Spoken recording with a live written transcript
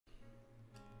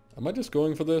Am I just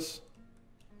going for this?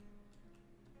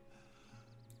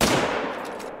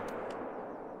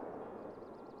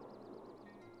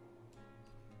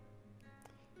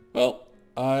 Well,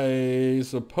 I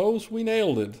suppose we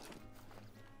nailed it.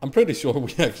 I'm pretty sure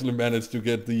we actually managed to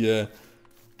get the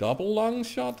double long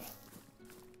shot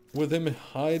with him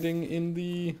hiding in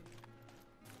the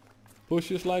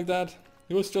bushes like that.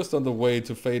 He was just on the way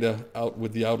to fade out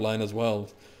with the outline as well.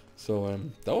 So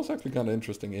that was actually kind of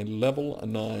interesting. In level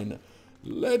 9,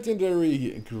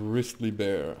 legendary grizzly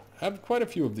bear. Have quite a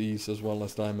few of these as well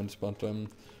as diamonds, but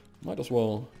might as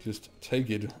well just take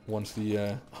it once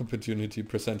the opportunity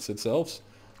presents itself.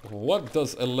 What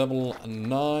does a level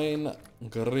 9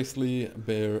 grizzly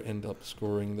bear end up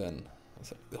scoring then?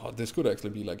 Oh, this could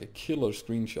actually be like a killer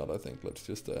screenshot, I think. Let's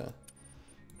just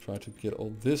try to get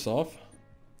all this off.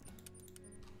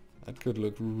 That could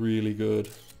look really good.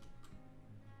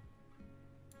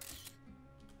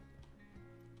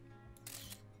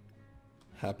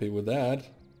 Happy with that.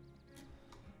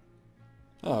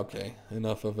 Okay,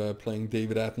 enough of playing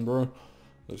David Attenborough.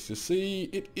 Let's just see.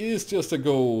 It is just a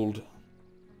gold.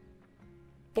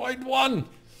 0.1!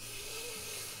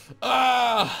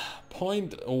 Ah!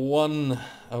 0.1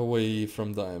 away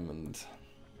from diamond.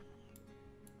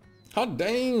 Hot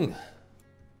dang!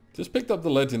 Just picked up the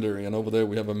legendary, and over there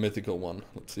we have a mythical one.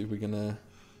 Let's see if we can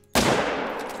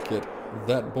get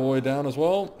that boy down as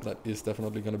well. That is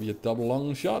definitely going to be a double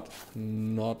long shot.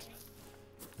 Not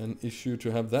an issue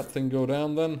to have that thing go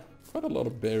down then. Quite a lot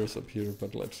of bears up here,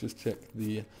 but let's just check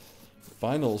the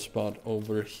final spot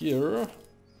over here.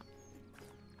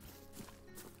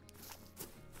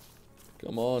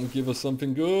 Come on, give us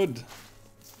something good.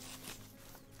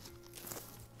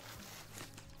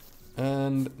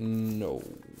 And no.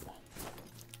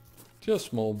 Just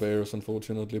small bears,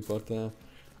 unfortunately, but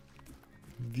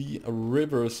the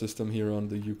river system here on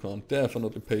the Yukon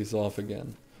definitely pays off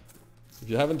again. If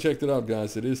you haven't checked it out,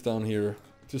 guys, it is down here.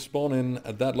 Just spawn in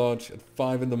at that lodge at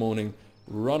 5 in the morning,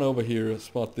 run over here,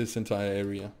 spot this entire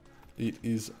area. It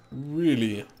is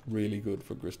really, really good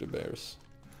for grizzly bears.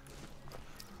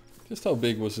 Just how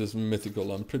big was this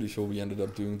mythical? I'm pretty sure we ended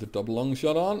up doing the double long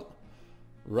shot on.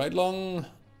 Right long.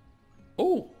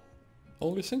 Oh,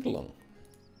 only single long.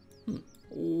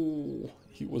 Oh,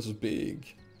 he was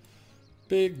big.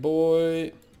 Big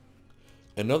boy.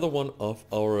 Another one of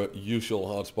our usual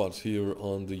hotspots here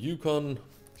on the Yukon.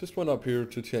 Just went up here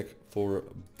to check for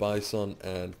bison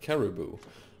and caribou.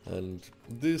 And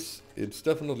this, it's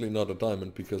definitely not a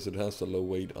diamond because it has the low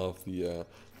weight of the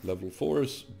level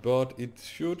 4s, but it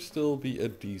should still be a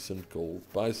decent gold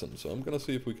bison. So I'm gonna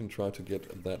see if we can try to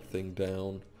get that thing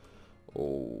down.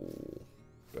 Oh,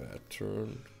 bad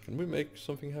turn. Can we make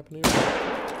something happen here?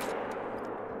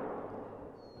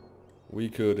 We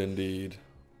could indeed.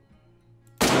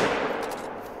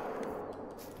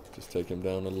 Just take him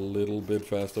down a little bit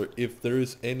faster. If there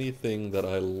is anything that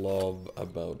I love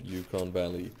about Yukon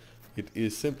Valley, it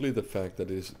is simply the fact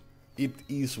that it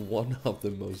is one of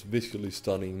the most visually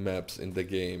stunning maps in the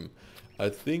game. I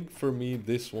think for me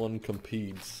this one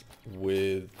competes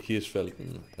with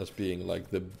Hirschfelden as being like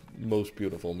the most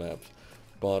beautiful maps.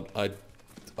 But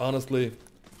honestly,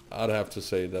 I'd have to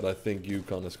say that I think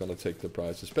Yukon is going to take the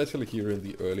prize, especially here in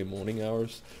the early morning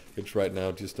hours. It's right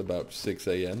now just about 6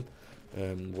 AM.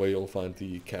 Where you'll find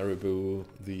the caribou,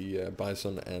 the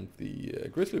bison, and the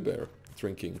grizzly bear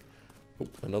drinking. Oh,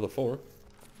 another 4.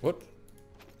 What?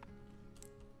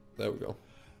 There we go.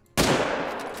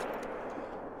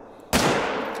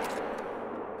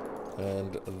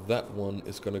 And that one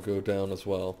is gonna go down as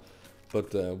well.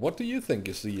 But what do you think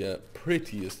is the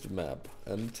prettiest map?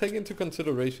 And take into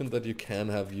consideration that you can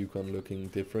have Yukon looking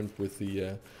different with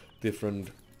the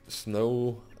different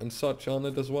snow and such on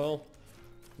it as well.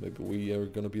 Maybe we are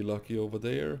gonna be lucky over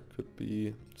there. Could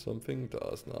be something.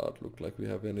 Does not look like we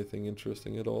have anything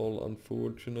interesting at all,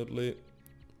 unfortunately.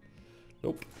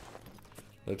 Nope.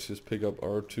 Let's just pick up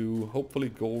our 2, hopefully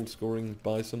gold scoring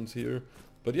bisons here.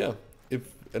 But yeah, if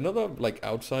another like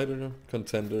outsider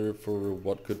contender for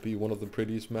what could be one of the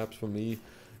prettiest maps for me,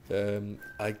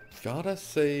 I gotta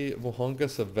say Wohonga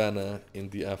Savannah in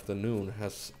the afternoon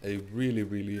has a really,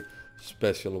 really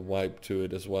special vibe to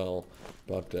it as well.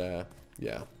 But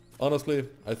yeah, honestly,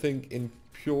 I think in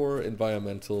pure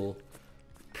environmental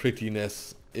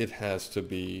prettiness, it has to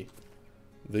be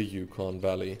the Yukon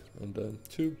Valley. And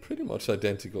 2 pretty much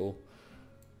identical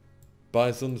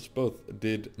bisons, both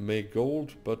did make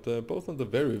gold, but both on the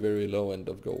very, very low end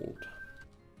of gold.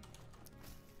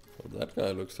 Well, that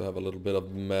guy looks to have a little bit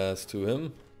of mass to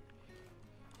him.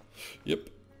 Yep,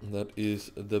 that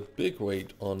is the big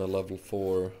weight on a level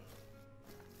 4.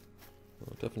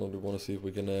 I definitely want to see if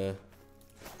we can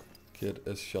get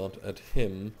a shot at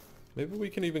him. Maybe we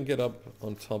can even get up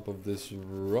on top of this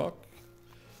rock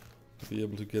to be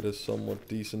able to get a somewhat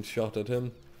decent shot at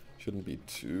him. Shouldn't be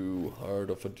too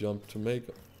hard of a jump to make,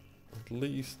 at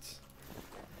least.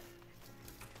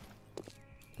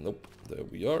 Nope, there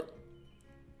we are.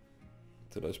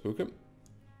 Did I spook him?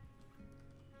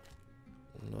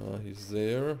 No, he's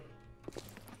there.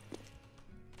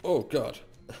 Oh god.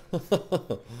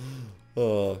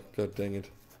 Oh, god dang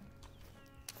it.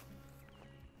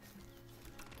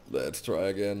 Let's try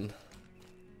again.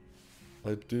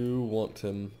 I do want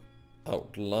him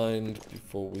outlined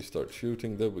before we start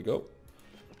shooting. There we go.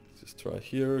 Just try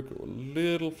here, go a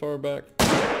little far back.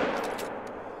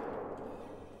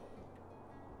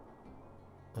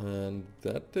 And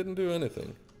that didn't do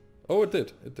anything. Oh, it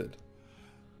did. It did.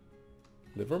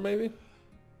 Liver, maybe?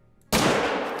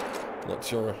 Not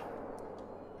sure.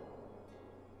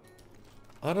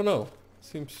 I don't know.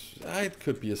 Seems... it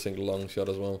could be a single long shot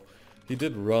as well. He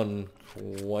did run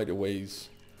quite a ways.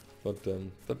 But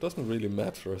that doesn't really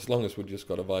matter. As long as we just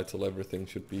got a vital, everything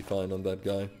should be fine on that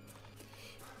guy.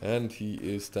 And he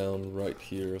is down right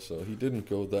here, so he didn't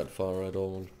go that far at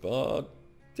all. But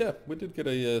yeah, we did get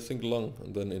a single lung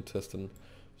and then intestine,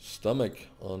 stomach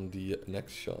on the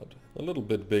next shot. A little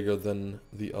bit bigger than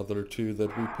the other two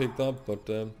that we picked up, but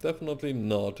definitely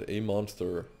not a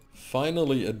monster.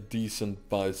 Finally a decent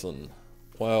bison.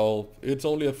 Well, it's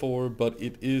only a 4, but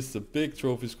it is the big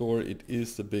trophy score, it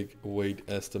is the big weight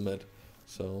estimate.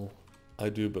 So I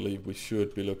do believe we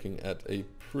should be looking at a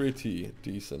pretty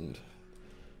decent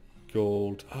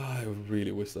gold. I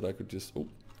really wish that I could just... oh.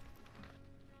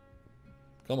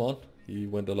 Come on, he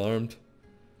went alarmed.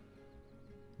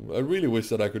 I really wish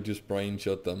that I could just brain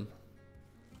shot them.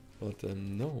 But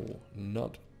no,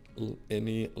 not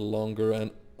any longer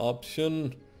an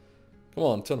option. Come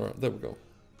on, turn around, there we go.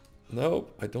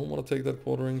 Nope, I don't want to take that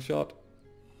quartering shot.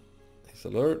 He's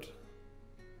alert.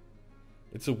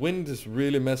 It's the wind is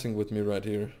really messing with me right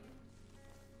here.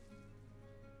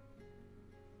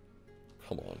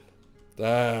 Come on.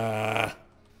 Ah,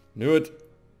 knew it.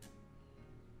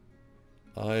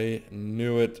 I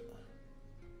knew it.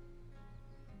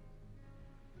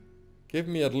 Give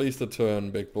me at least a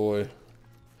turn, big boy.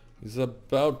 He's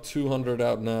about 200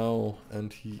 out now,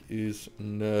 and he is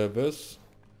nervous.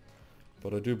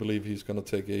 But I do believe he's gonna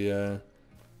take a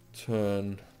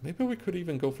turn. Maybe we could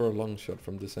even go for a long shot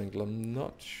from this angle. I'm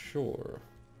not sure.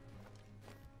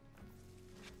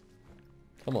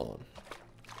 Come on.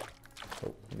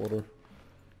 Oh, water.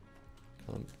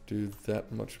 Can't do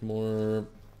that much more.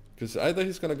 Because either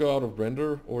he's gonna go out of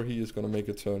render or he is gonna make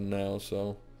a turn now,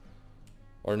 so...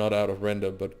 or not out of render,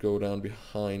 but go down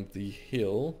behind the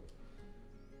hill.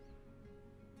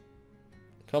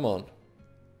 Come on.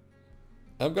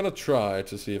 I'm gonna try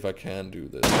to see if I can do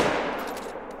this.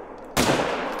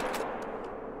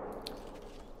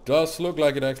 Does look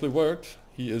like it actually worked.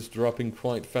 He is dropping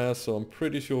quite fast, so I'm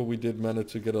pretty sure we did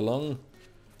manage to get along.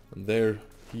 And there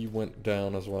he went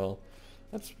down as well.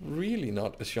 That's really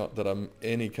not a shot that I'm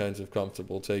any kinds of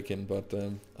comfortable taking, but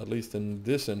at least in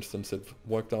this instance it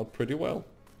worked out pretty well.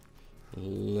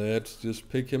 Let's just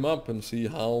pick him up and see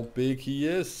how big he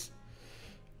is.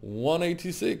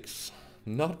 186.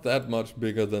 Not that much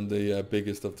bigger than the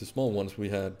biggest of the small ones we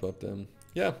had, but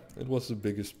yeah, it was the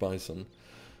biggest bison.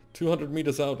 200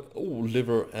 meters out. Oh,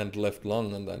 liver and left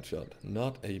lung on that shot.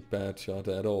 Not a bad shot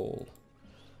at all.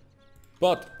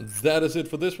 But that is it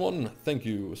for this one. Thank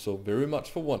you so very much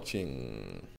for watching.